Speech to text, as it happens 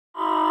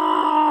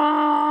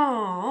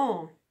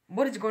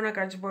What is going on,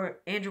 guys? Your boy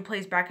Andrew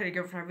Plays back at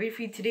again for my video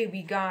feed. Today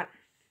we got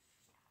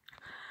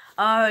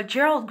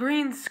Gerald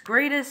Green's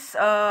greatest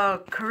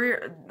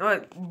career,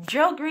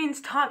 Gerald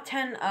Green's top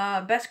 10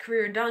 best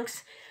career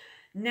dunks.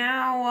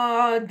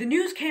 Now the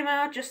news came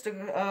out just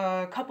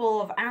a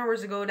couple of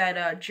hours ago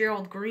that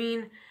Gerald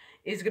Green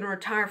is gonna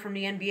retire from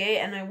the NBA,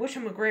 and I wish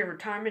him a great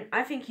retirement.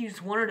 I think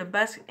he's one of the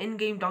best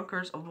in-game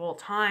dunkers of all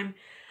time.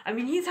 I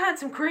mean, he's had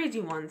some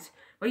crazy ones,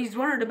 but he's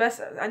one of the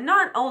best,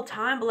 not all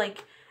time, but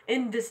like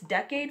in this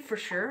decade for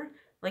sure,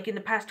 like in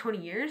the past 20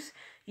 years.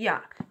 Yeah.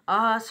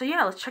 So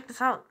yeah, let's check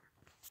this out.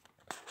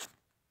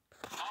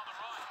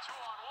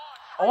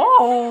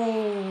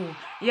 Oh,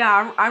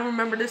 yeah, I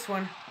remember this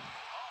one.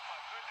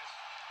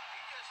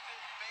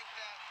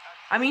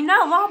 I mean,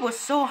 that lob was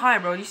so high,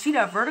 bro. You see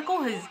that vertical?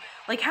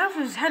 Like half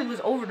of his head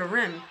was over the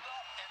rim.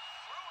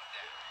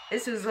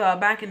 This is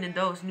back in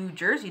those New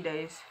Jersey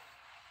days.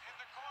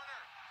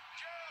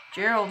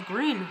 Gerald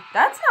Green.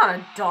 That's not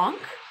a dunk.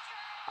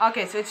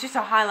 Okay, so it's just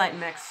a highlight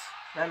mix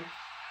then.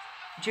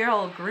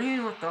 Gerald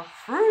Green with the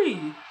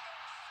free.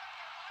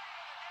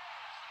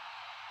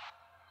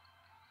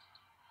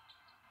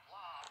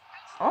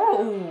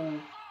 Oh.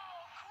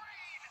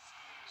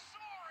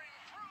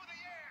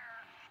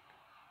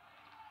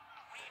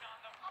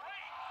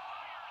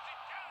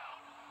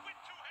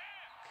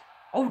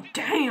 Oh,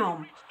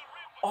 damn.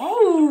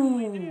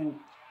 Oh.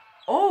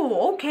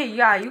 Oh, okay,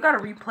 yeah, you gotta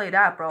replay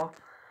that, bro.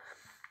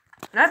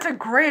 That's a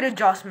great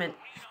adjustment.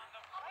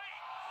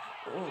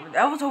 Oh,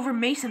 that was over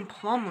Mason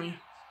Plumlee.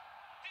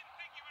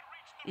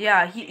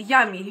 Yeah,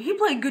 I mean, he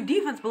played good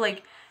defense, but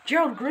like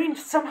Gerald Green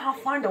somehow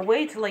find a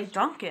way to like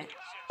dunk it.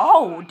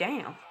 Oh,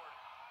 damn.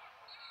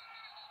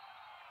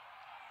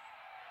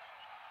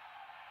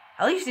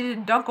 At least he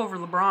didn't dunk over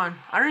LeBron.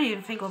 I don't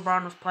even think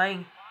LeBron was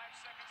playing.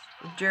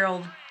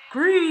 Gerald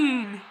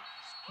Green,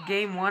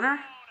 game winner.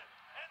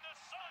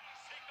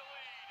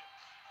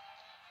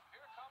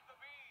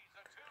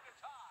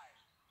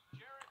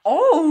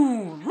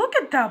 Oh, look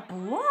at that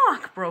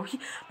block, bro. He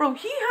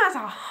has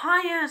a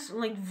high-ass,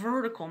 like,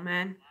 vertical,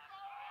 man.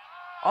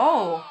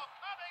 Oh.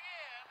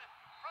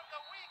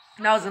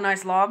 That was a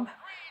nice lob.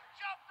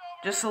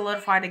 Just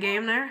solidified the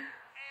game there.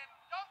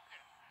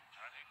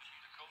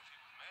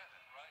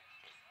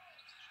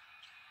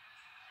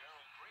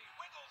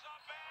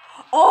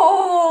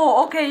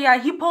 Oh, okay,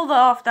 yeah, he pulled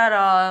off that,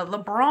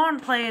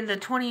 LeBron play in the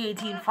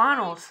 2018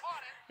 finals.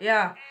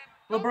 Yeah,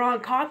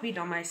 LeBron copied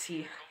him, I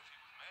see.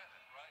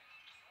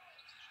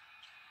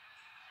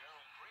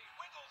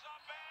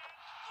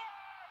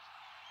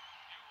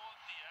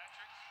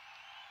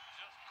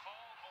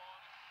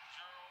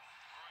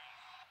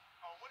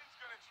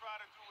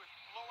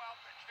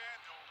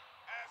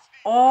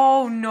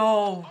 Oh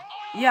no.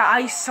 Yeah,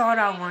 I saw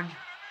that one.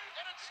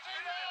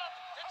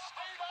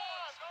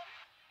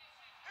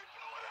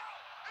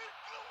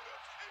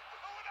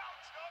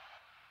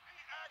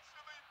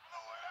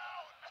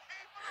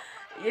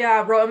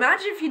 Yeah, bro,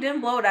 imagine if he didn't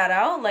blow that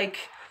out.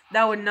 Like,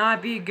 that would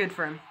not be good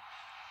for him.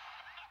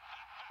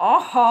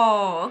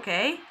 Oh,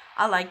 okay.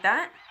 I like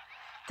that.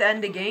 To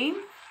end the game.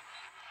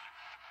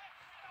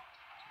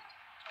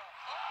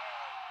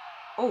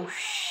 Oh,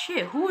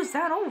 shit. Who is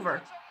that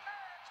over?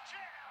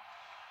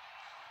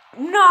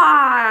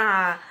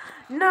 Nah,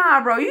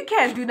 bro, you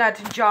can't do that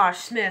to Josh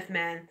Smith,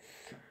 man.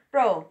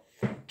 Bro,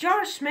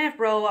 Josh Smith,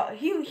 bro,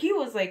 he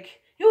was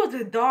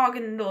a dog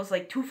in those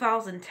like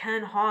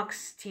 2010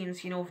 Hawks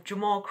teams, you know,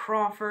 Jamal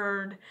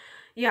Crawford.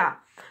 Yeah,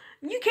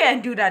 you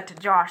can't do that to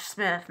Josh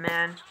Smith,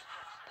 man.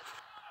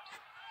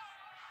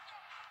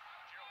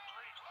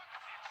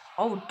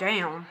 Oh,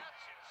 damn.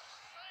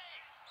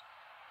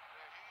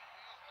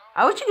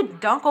 I wish you could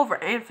dunk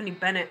over Anthony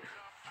Bennett.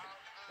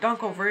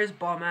 Dunk over his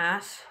bum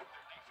ass.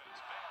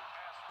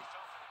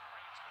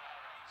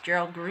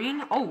 Gerald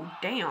Green. Oh,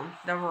 damn.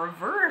 The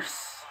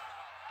reverse.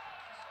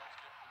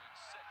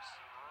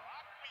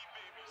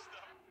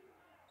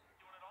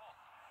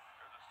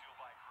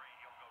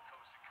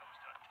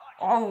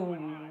 Oh.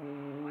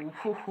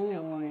 Hoo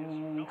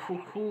 -hoo.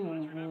 Hoo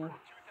 -hoo.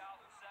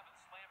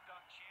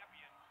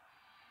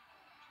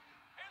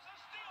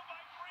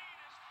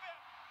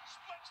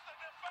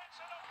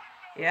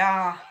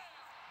 Yeah.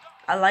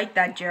 I like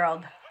that,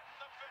 Gerald.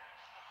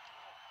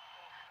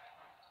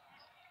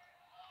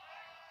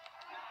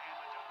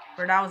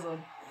 Bro, that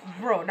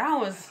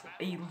was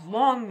a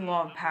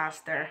long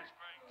pass there.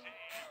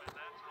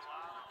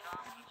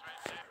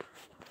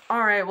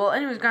 Alright, well,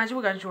 anyways, guys,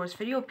 we got to enjoy this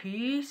video.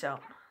 Peace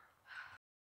out.